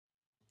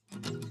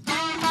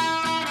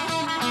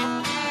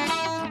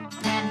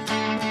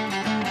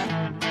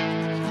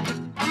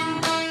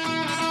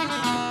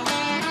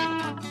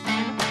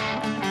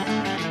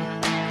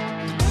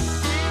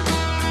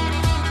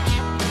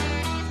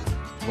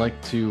like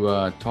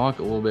to talk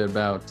a little bit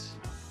about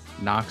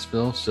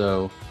Knoxville.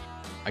 So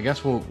I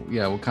guess we'll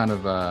kind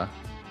of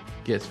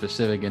get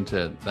specific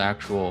into the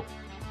actual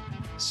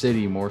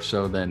city more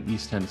so than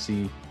East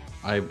Tennessee.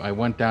 I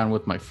went down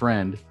with my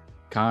friend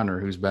Connor,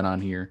 who's been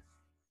on here.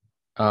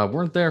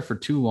 Weren't there for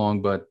too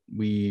long, but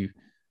we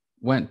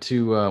went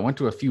to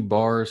a few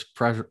bars.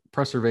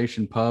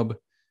 Preservation Pub,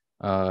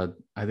 I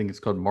think it's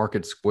called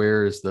Market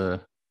Square is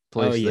the Oh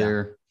place yeah,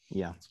 there.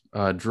 yeah.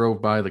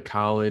 Drove by the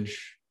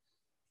college.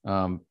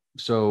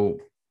 So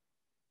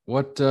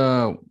what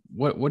do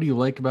you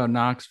like about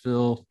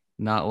Knoxville?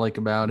 Not like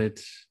about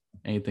it?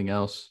 Anything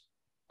else?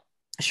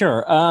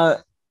 Sure. I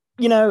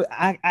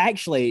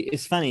actually,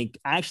 it's funny.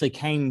 I actually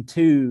came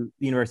to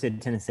the University of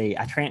Tennessee.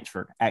 I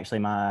transferred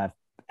actually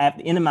at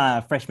the end of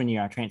my freshman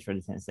year. I transferred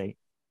to Tennessee,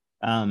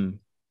 um,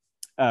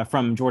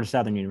 from Georgia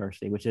Southern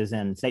University, which is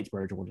in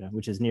Statesboro, Georgia,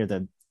 which is near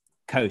the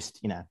coast,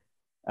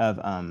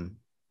 of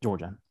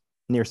Georgia,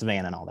 near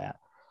Savannah and all that.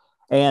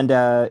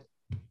 And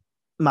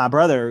my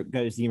brother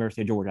goes to the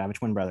University of Georgia. I have a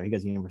twin brother. He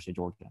goes to the University of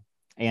Georgia.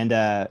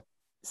 And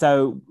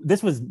so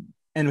this was,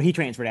 and he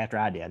transferred after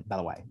I did, by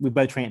the way. We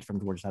both transferred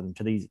from Georgia Southern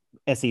to these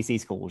SEC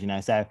schools,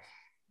 So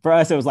for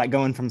us, it was like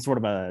going from sort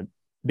of a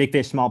big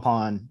fish, small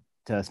pond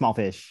to small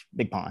fish,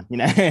 big pond,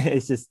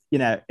 It's just,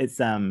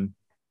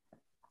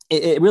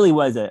 it really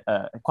was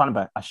a quite of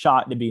a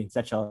shock to be in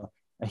such a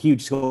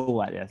huge school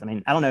like this. I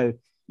mean, I don't know,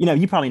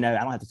 you probably know, I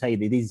don't have to tell you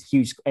these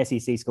huge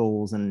SEC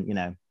schools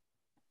and,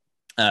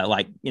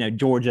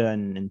 Georgia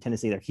and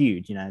Tennessee, they're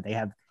huge. They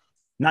have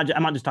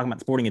I'm not just talking about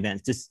sporting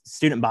events, just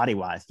student body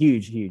wise,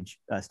 huge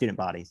student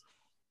bodies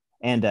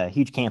and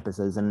huge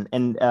campuses.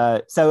 And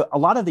so a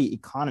lot of the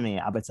economy,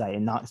 I would say,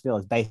 in Knoxville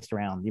is based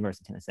around the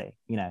University of Tennessee.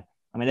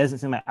 I mean, it doesn't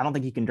seem like, I don't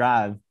think you can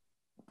drive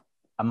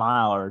a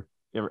mile or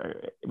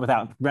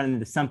without running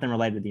into something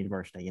related to the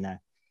university,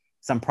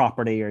 some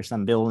property or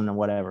some building or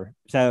whatever.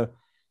 So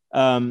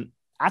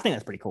I think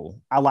that's pretty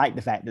cool. I like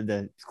the fact that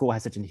the school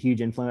has such a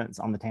huge influence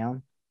on the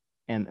town.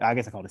 And I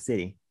guess I call it a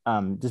city,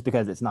 just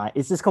because it's not,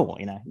 it's just cool.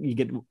 You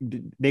get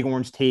big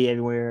orange tea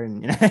everywhere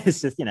and,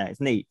 it's just,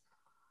 it's neat.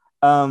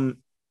 But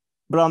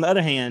on the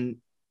other hand,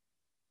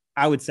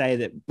 I would say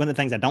that one of the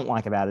things I don't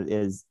like about it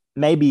is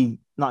maybe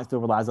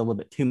Knoxville relies a little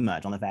bit too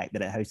much on the fact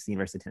that it hosts the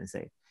University of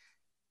Tennessee.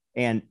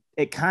 And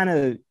it kind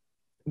of,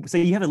 so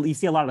you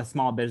see a lot of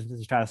small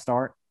businesses try to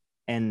start,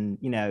 and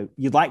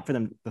you'd like for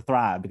them to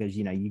thrive because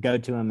you go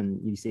to them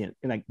and you see it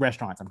in like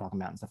restaurants I'm talking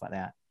about and stuff like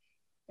that,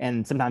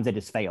 and sometimes they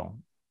just fail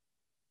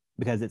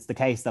because it's the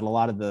case that a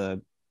lot of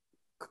the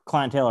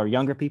clientele are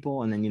younger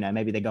people, and then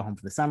maybe they go home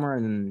for the summer,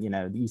 and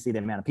then you see the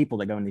amount of people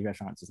that go into these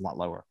restaurants is a lot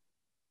lower,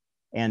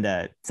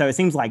 and so it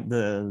seems like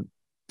the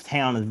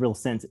town is real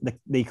sensitive.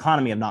 The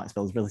economy of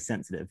Knoxville is really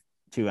sensitive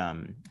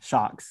to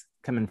shocks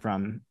coming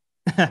from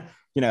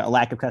a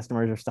lack of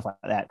customers or stuff like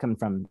that coming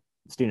from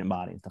student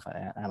body and stuff like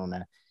that. I don't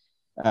know.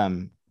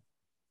 I'm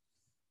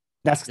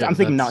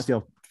thinking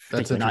Knoxville,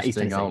 that's particularly not East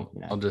interesting.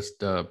 Tennessee. I'll just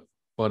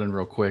butt in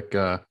real quick.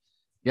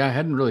 Yeah, I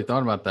hadn't really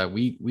thought about that.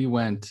 We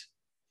went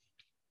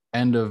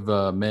end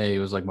of May. It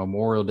was like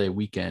Memorial Day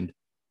weekend,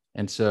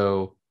 and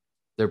so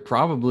they're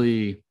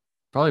probably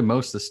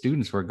most of the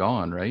students were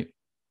gone, right?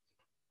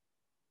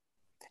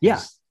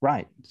 Yeah,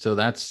 right. So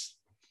that's,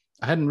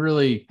 I hadn't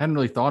really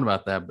thought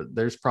about that, but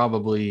there's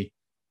probably,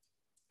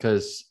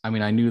 because I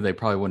mean I knew they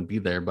probably wouldn't be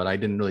there, but I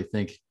didn't really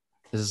think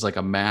this is like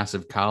a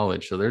massive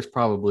college. So there's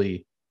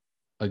probably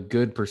a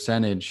good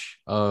percentage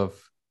of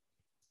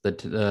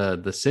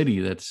the city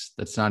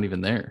that's not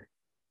even there.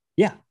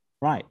 Yeah,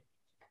 right.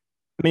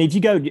 I mean,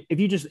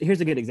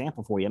 here's a good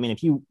example for you. I mean,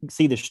 if you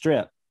see the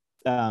strip,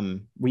 where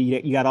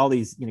you got all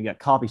these, you got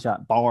coffee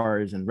shop,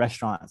 bars, and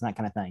restaurants, and that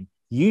kind of thing.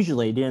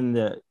 Usually during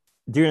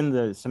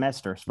the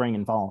semester, spring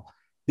and fall,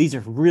 these are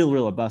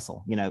real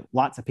bustle.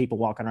 Lots of people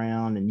walking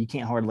around, and you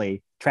can't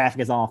hardly.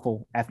 Traffic is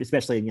awful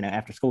especially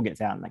after school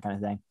gets out and that kind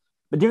of thing.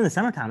 But during the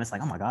summertime, it's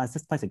like, oh my god, is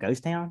this place a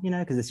ghost town?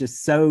 Because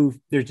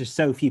there's just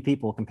so few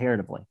people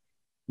comparatively,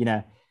 you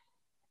know,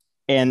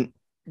 and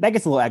that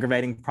gets a little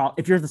aggravating.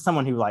 If you're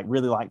someone who like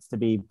really likes to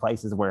be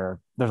places where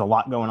there's a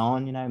lot going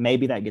on,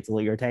 maybe that gets a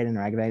little irritating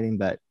or aggravating.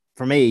 But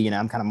for me,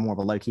 I'm kind of more of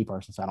a low key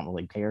person, so I don't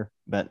really care.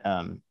 But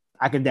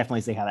I could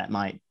definitely see how that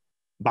might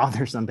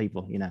bother some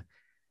people.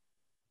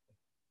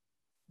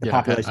 The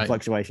population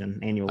fluctuation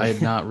annually. I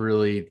had not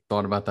really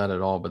thought about that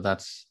at all, but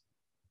that's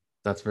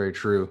very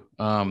true.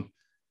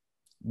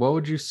 What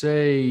would you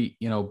say,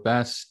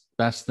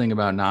 best thing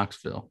about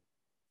Knoxville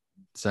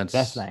since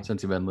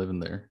you've been living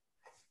there?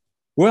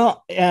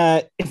 Well,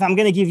 if I'm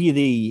going to give you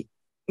the,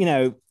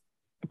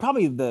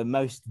 probably the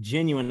most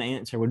genuine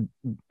answer would,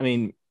 I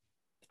mean,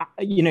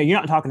 you're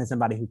not talking to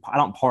somebody who, I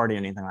don't party or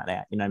anything like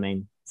that. You know what I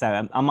mean?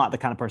 So I'm not the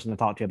kind of person to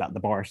talk to you about the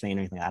bar scene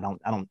or anything. I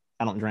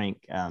don't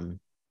drink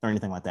or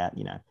anything like that.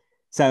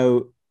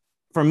 So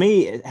for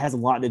me, it has a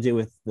lot to do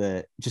with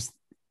just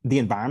the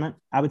environment,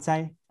 I would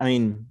say. I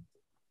mean,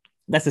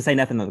 that's to say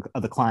nothing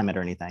of the climate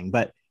or anything,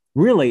 but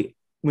really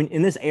when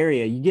in this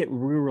area, you get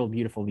real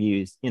beautiful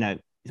views.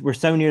 We're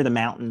so near the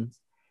mountains,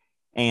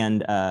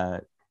 and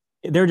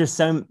they're just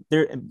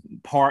they're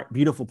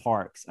beautiful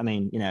parks. I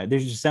mean,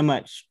 there's just so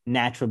much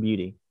natural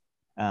beauty,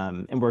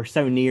 and we're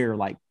so near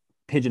like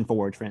Pigeon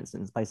Forge, for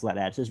instance, places like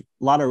that. It's just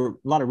a lot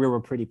of real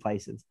pretty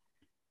places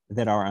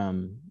that are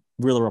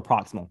real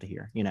proximal to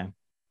here,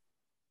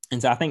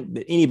 And so I think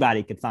that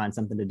anybody could find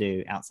something to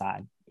do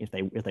outside if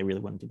they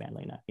really wanted to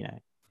badly enough.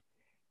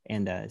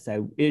 And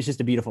so it's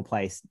just a beautiful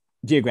place,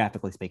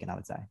 geographically speaking. I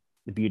would say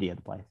the beauty of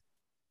the place.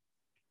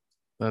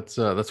 That's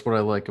what I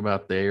like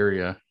about the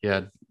area.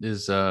 Yeah,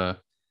 is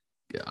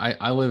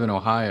I live in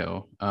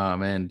Ohio,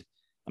 and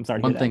I'm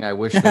sorry. One thing I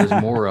wish there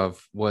was more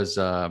of was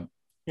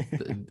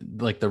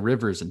like the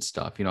rivers and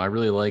stuff. I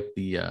really like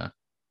the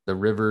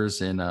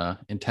rivers in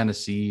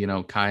Tennessee.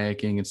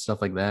 Kayaking and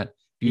stuff like that.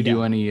 Do you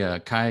do any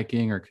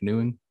kayaking or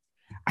canoeing?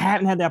 I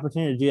haven't had the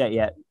opportunity to do that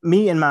yet.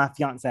 Me and my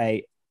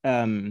fiance,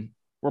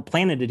 we're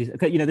planning to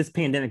do. This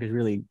pandemic has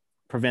really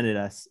prevented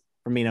us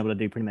from being able to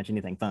do pretty much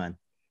anything fun.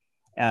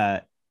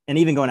 And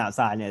even going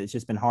outside, it's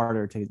just been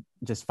harder to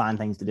just find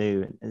things to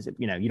do.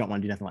 You don't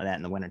want to do nothing like that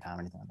in the wintertime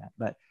or anything like that.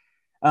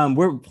 But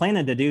we're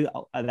planning to do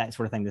that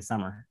sort of thing this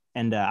summer.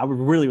 And I would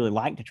really, really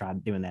like to try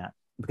doing that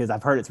because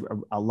I've heard it's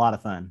a lot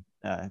of fun,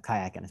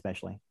 kayaking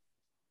especially.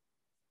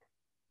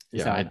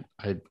 Yeah,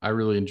 so, I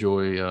really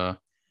enjoy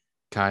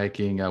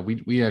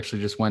kayaking. We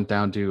actually just went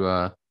down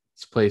to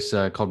this place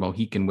called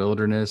Mohican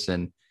Wilderness,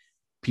 and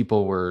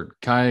people were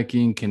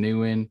kayaking,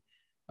 canoeing.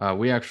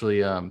 We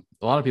actually a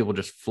lot of people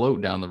just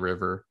float down the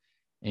river,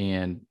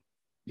 and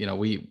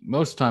we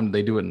most of the time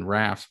they do it in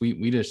rafts.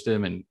 We just did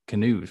them in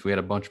canoes. We had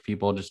a bunch of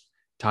people just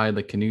tie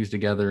the canoes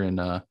together in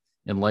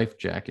life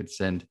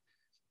jackets, and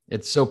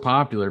it's so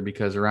popular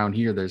because around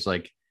here there's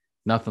like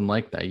nothing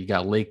like that. You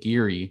got Lake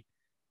Erie,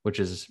 which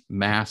is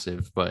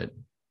massive, but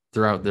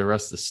throughout the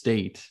rest of the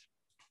state,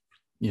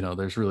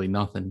 there's really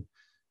nothing.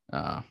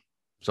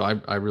 So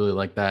I really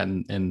like that,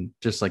 and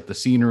just like the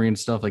scenery and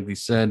stuff, like you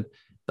said,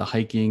 the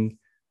hiking.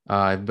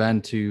 I've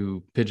been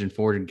to Pigeon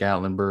Forge and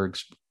Gatlinburg,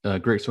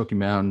 Great Smoky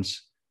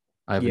Mountains.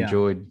 I've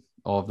enjoyed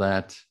all of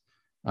that.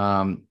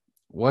 I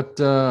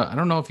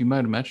don't know if you might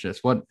have mentioned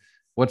this.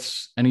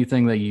 What's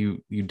anything that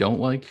you don't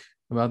like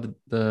about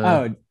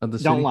the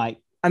city? Don't like?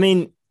 I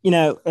mean,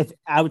 if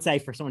I would say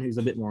for someone who's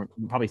a bit more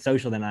probably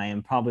social than I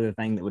am, probably the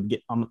thing that would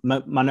get on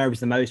my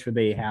nerves the most would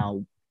be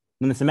how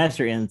when the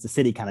semester ends, the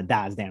city kind of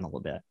dies down a little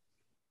bit.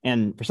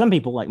 And for some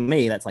people like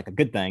me, that's like a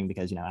good thing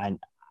because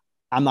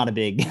I'm not a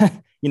big,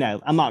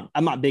 I'm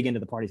not big into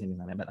the parties or anything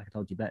like that. But like I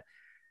told you, but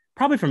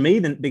probably for me,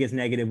 the biggest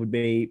negative would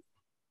be,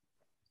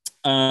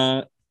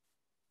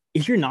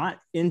 if you're not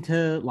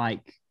into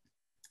like,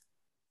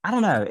 I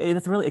don't know,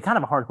 it's kind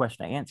of a hard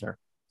question to answer.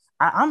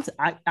 I don't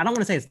want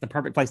to say it's the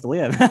perfect place to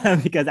live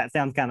because that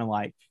sounds kind of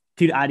like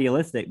too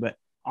idealistic, but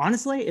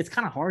honestly, it's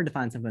kind of hard to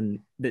find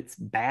something that's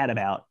bad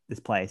about this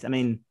place. I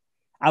mean,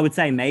 I would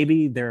say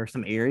maybe there are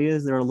some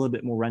areas that are a little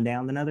bit more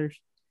rundown than others.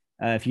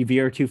 If you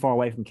veer too far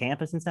away from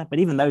campus and stuff, but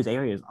even those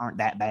areas aren't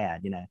that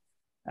bad,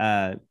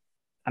 I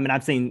mean,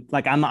 I've seen,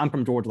 like, I'm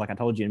from Georgia, like I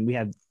told you,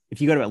 and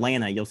if you go to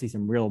Atlanta, you'll see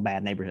some real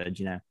bad neighborhoods,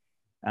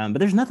 but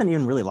there's nothing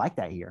even really like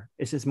that here.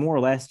 It's just more or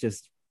less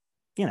just,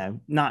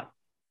 not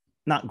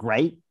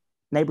great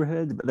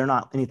neighborhoods, but they're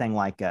not anything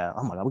like,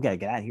 oh my God, we got to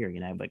get out of here,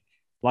 but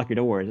lock your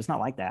doors. It's not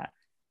like that.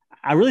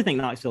 I really think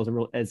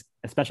Knoxville is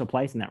a special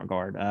place in that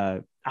regard.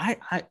 I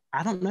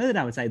don't know that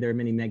I would say there are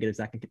many negatives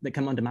that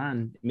come onto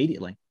mind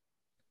immediately.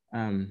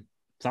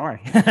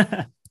 Sorry.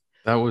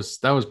 that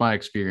was my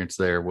experience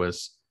there.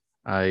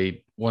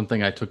 One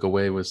thing I took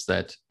away was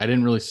that I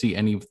didn't really see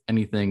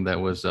anything that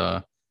was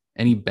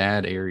any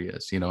bad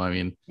areas. I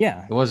mean,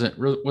 yeah, it wasn't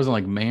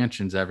like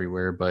mansions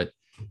everywhere, but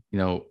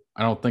I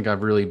don't think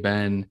I've really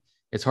been.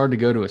 It's hard to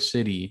go to a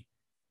city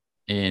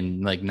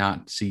and like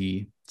not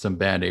see some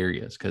bad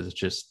areas because it's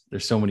just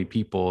there's so many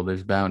people.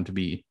 There's bound to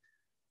be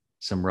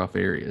some rough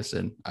areas,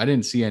 and I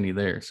didn't see any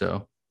there.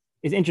 So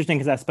it's interesting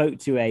because I spoke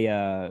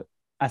to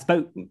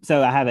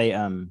so I have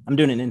I'm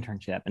doing an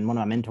internship, and one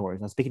of my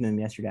mentors, I was speaking to them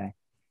yesterday.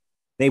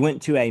 They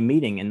went to a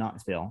meeting in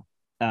Knoxville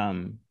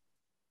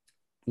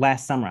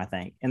last summer, I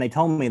think. And they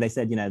told me, they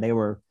said,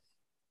 one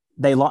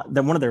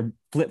of their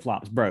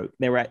flip-flops broke.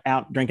 They were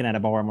out drinking at a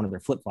bar and one of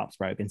their flip-flops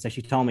broke. And so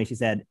she told me, she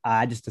said,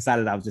 I just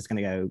decided I was just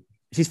going to go.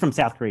 She's from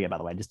South Korea, by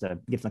the way, just to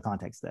give some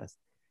context to this.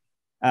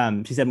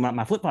 She said,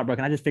 my flip-flop broke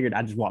and I just figured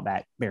I'd just walk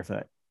back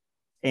barefoot.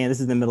 And this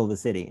is in the middle of the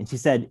city. And she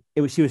said,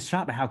 she was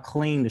shocked by how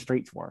clean the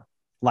streets were.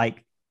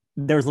 Like,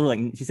 there was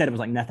literally, she said it was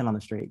like nothing on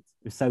the streets.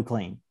 It was so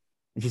clean.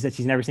 And she said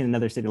she's never seen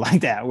another city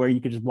like that where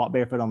you could just walk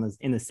barefoot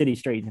in the city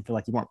streets and feel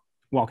like you weren't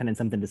walking in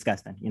something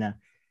disgusting,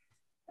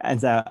 And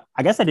so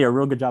I guess I did a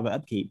real good job of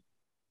upkeep,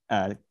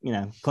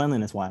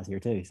 cleanliness wise here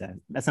too. So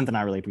that's something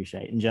I really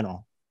appreciate in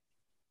general.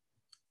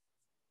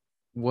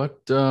 What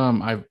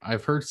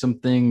I've heard some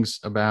things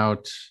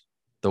about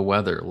the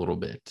weather a little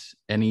bit.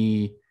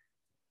 Any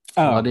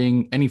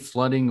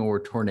flooding or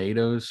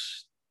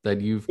tornadoes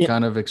that you've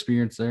kind of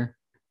experienced there?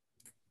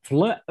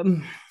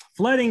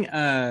 Flooding,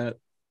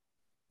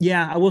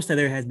 yeah, I will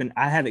say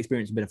I have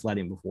experienced a bit of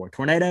flooding before.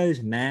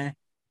 Tornadoes, nah.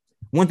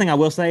 One thing I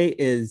will say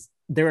is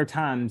there are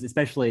times,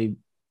 especially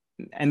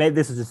and maybe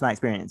this is just my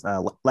experience.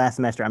 Last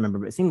semester, I remember,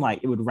 but it seemed like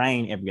it would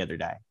rain every other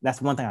day.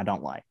 That's one thing I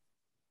don't like.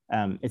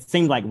 It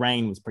seemed like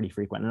rain was pretty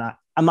frequent, and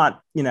I'm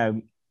not,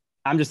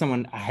 I'm just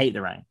someone. I hate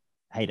the rain.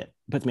 I hate it.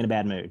 It puts me in a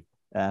bad mood.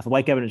 If I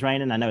wake up and it's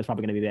raining, I know it's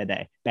probably going to be a bad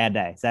day. Bad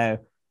day. So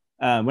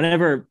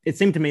whenever it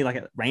seemed to me like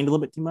it rained a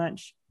little bit too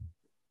much,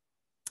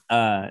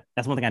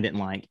 that's one thing I didn't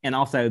like. And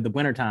also the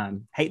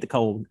wintertime, hate the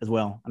cold as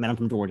well. I mean, I'm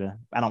from Georgia.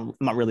 I'm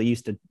not really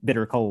used to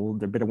bitter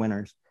cold or bitter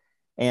winters.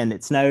 And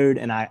it snowed,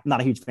 and I'm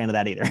not a huge fan of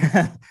that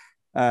either.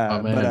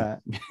 Oh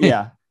man,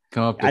 yeah,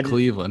 come up to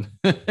Cleveland.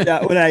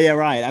 yeah,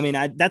 right. I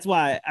mean, that's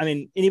why. I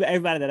mean,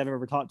 everybody that I've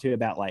ever talked to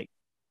about like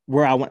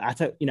where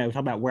talk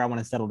about where I want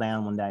to settle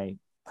down one day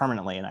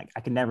permanently, and I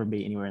can never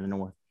be anywhere in the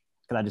north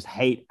because I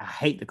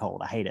hate the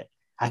cold. I hate it.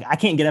 I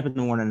can't get up in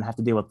the morning and have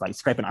to deal with like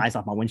scraping ice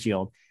off my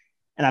windshield.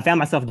 And I found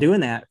myself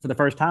doing that for the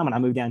first time when I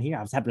moved down here.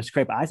 I was having to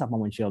scrape ice off my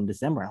windshield in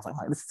December. I was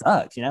like, this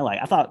sucks. Like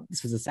I thought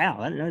this was the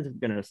South. I didn't know it was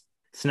going to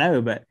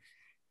snow, but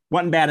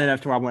wasn't bad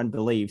enough to where I wanted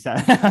to leave. So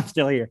I'm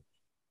still here.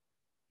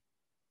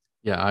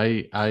 Yeah,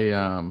 I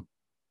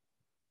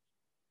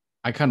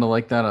kind of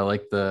like that. I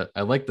like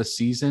the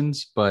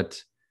seasons,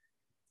 but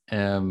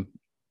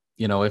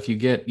if you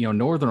get,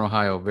 Northern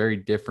Ohio, very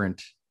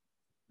different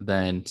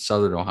than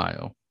Southern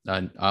Ohio.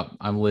 I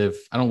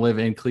don't live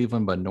in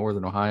Cleveland, but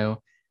Northern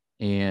Ohio.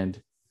 And,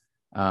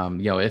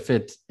 if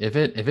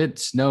it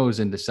snows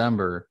in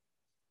December,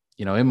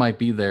 it might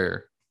be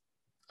there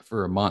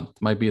for a month,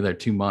 might be there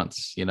 2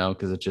 months,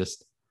 cause it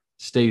just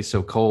stays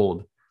so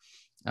cold.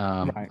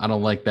 Right. I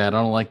don't like that.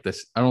 I don't like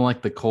this. I don't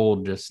like the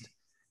cold just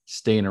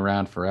staying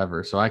around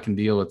forever. So I can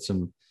deal with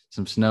some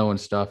snow and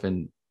stuff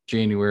in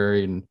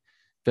January and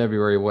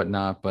February,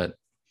 whatnot. But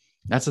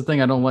that's the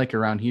thing I don't like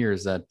around here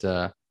is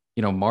that,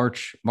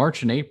 March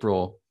and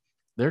April,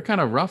 they're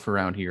kind of rough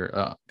around here.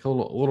 A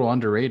little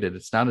underrated.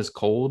 It's not as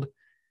cold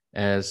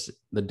as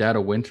the dead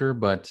of winter,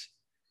 but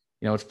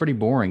it's pretty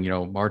boring,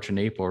 March and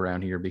April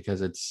around here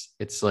because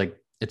it's like,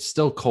 it's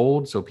still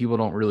cold. So people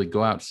don't really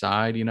go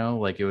outside,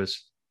 like it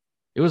was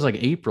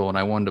like April and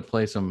I wanted to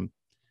play some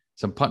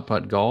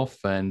putt golf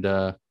and,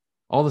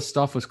 all the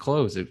stuff was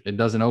closed. It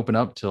doesn't open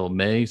up till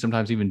May,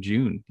 sometimes even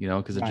June,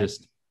 because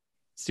it's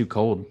too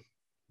cold.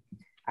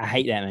 I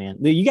hate that, man.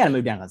 You got to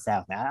move down to the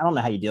South, man. I don't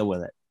know how you deal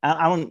with it.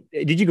 I don't.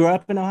 Did you grow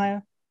up in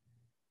Ohio?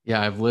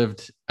 Yeah, I've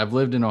lived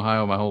in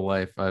Ohio my whole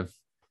life. I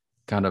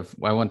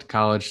went to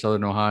college,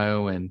 Southern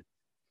Ohio, and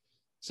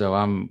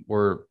so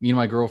me and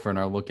my girlfriend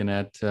are looking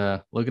at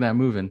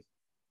moving.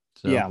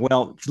 So. Yeah,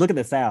 well, look at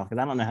the South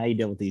because I don't know how you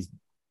deal with these.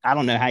 I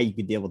don't know how you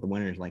could deal with the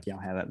winters like y'all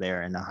have up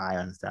there in Ohio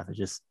and stuff. It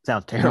just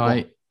sounds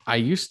terrible. I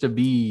used to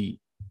be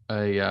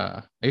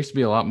a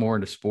lot more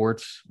into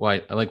sports.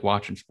 Well, I like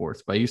watching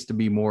sports, but I used to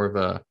be more of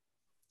a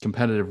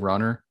competitive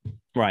runner,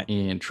 right?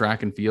 In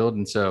track and field,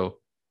 and so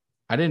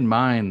I didn't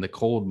mind the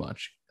cold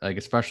much, like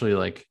especially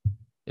like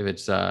if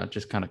it's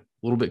just kind of a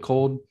little bit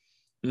cold,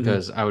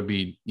 because I would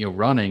be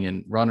running,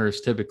 and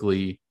runners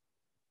typically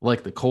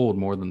like the cold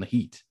more than the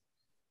heat.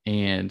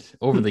 And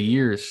over the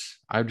years,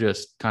 I've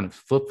just kind of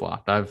flip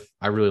flopped. I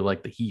really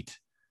like the heat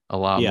a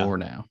lot more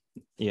now.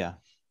 Yeah.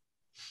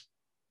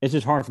 It's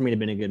just hard for me to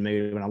be in a good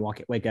mood when I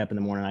wake up in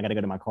the morning. I got to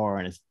go to my car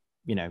and it's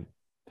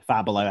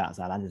 5 below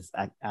outside.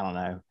 I don't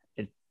know.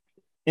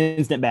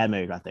 Instant bad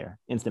mood right there.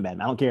 Instant bad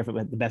mood. I don't care if it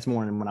was the best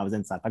morning when I was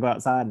inside. If I go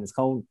outside and it's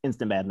cold,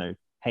 instant bad mood.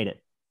 Hate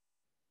it.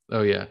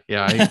 Oh yeah,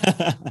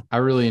 I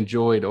really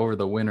enjoyed over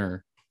the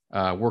winter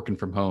working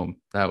from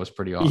home. That was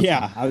pretty awesome.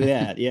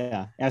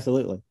 Yeah,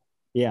 absolutely.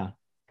 Yeah.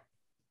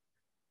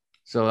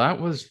 So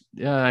that was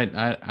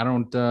I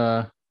don't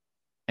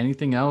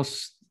anything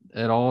else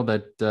at all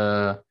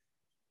that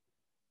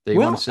they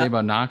want to say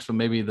about Knoxville,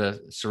 maybe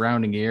the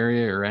surrounding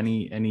area or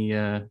anything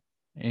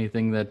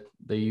that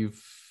you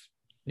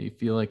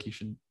feel like you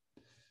should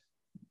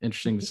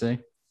interesting to say?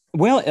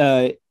 Well,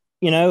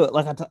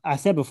 like I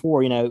said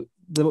before,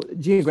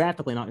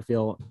 geographically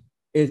Knoxville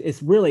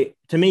it's really,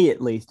 to me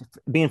at least,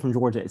 being from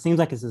Georgia, it seems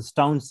like it's a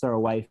stone's throw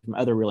away from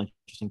other really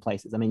interesting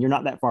places. I mean, you're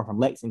not that far from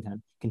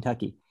Lexington,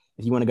 Kentucky.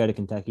 If you want to go to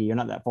Kentucky, you're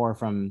not that far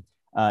from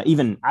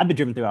even I've been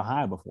driven through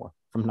Ohio before,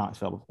 from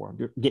Knoxville before,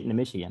 getting to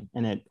Michigan,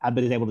 and I've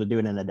been able to do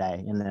it in a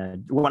day, and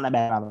it wasn't that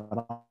bad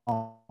at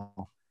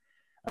all.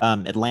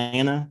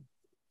 Atlanta,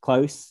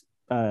 close,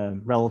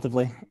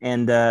 relatively,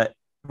 and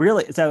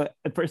really, so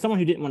for someone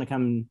who didn't want to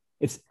come.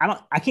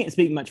 I can't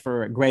speak much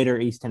for greater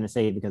East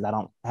Tennessee because I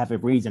don't have a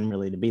reason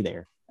really to be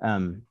there.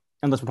 Unless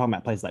we're talking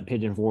about places like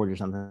Pigeon Forge or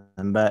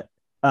something. But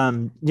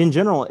in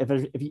general,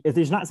 if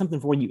there's not something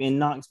for you in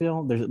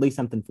Knoxville, there's at least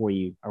something for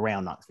you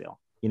around Knoxville,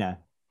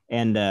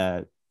 and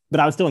but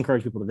I would still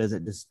encourage people to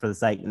visit just for the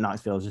sake that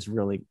Knoxville is just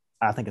really,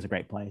 I think it's a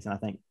great place. And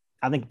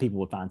I think people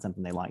would find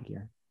something they like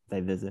here if they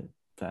visit.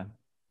 So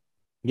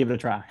give it a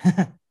try.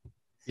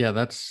 Yeah,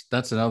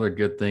 that's another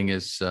good thing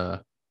is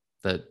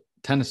that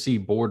Tennessee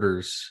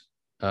borders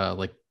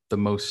like the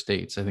most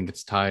states. I think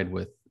it's tied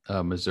with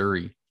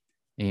Missouri.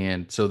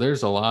 And so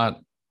there's a lot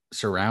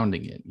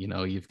surrounding it.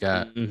 You've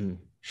got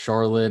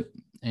Charlotte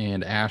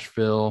and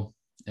Asheville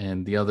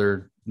and the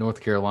other North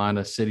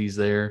Carolina cities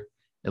there.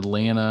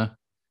 Atlanta,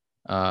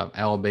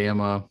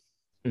 Alabama,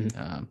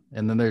 Mhm.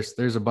 and then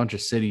there's a bunch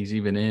of cities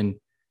even in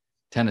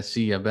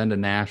Tennessee. I've been to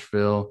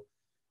Nashville,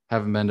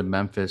 haven't been to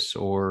Memphis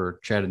or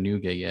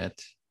Chattanooga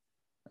yet.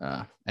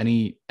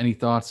 Any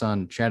thoughts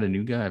on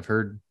Chattanooga? I've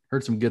heard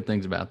some good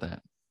things about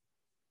that.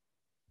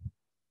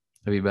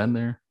 Have you been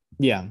there?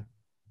 Yeah.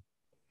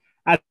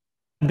 I've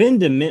been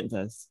to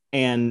Memphis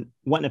and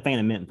wasn't a fan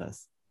of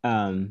Memphis.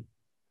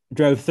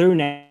 Drove through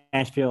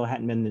Nashville,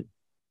 hadn't been,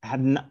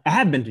 I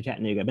have been to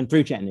Chattanooga. I've been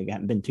through Chattanooga,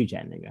 haven't been to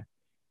Chattanooga.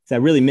 So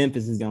really,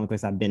 Memphis is the only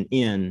place I've been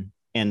in,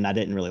 and I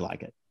didn't really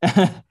like it.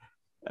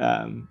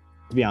 To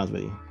be honest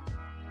with you,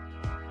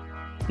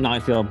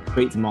 Knoxville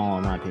beats them all,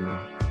 in my opinion.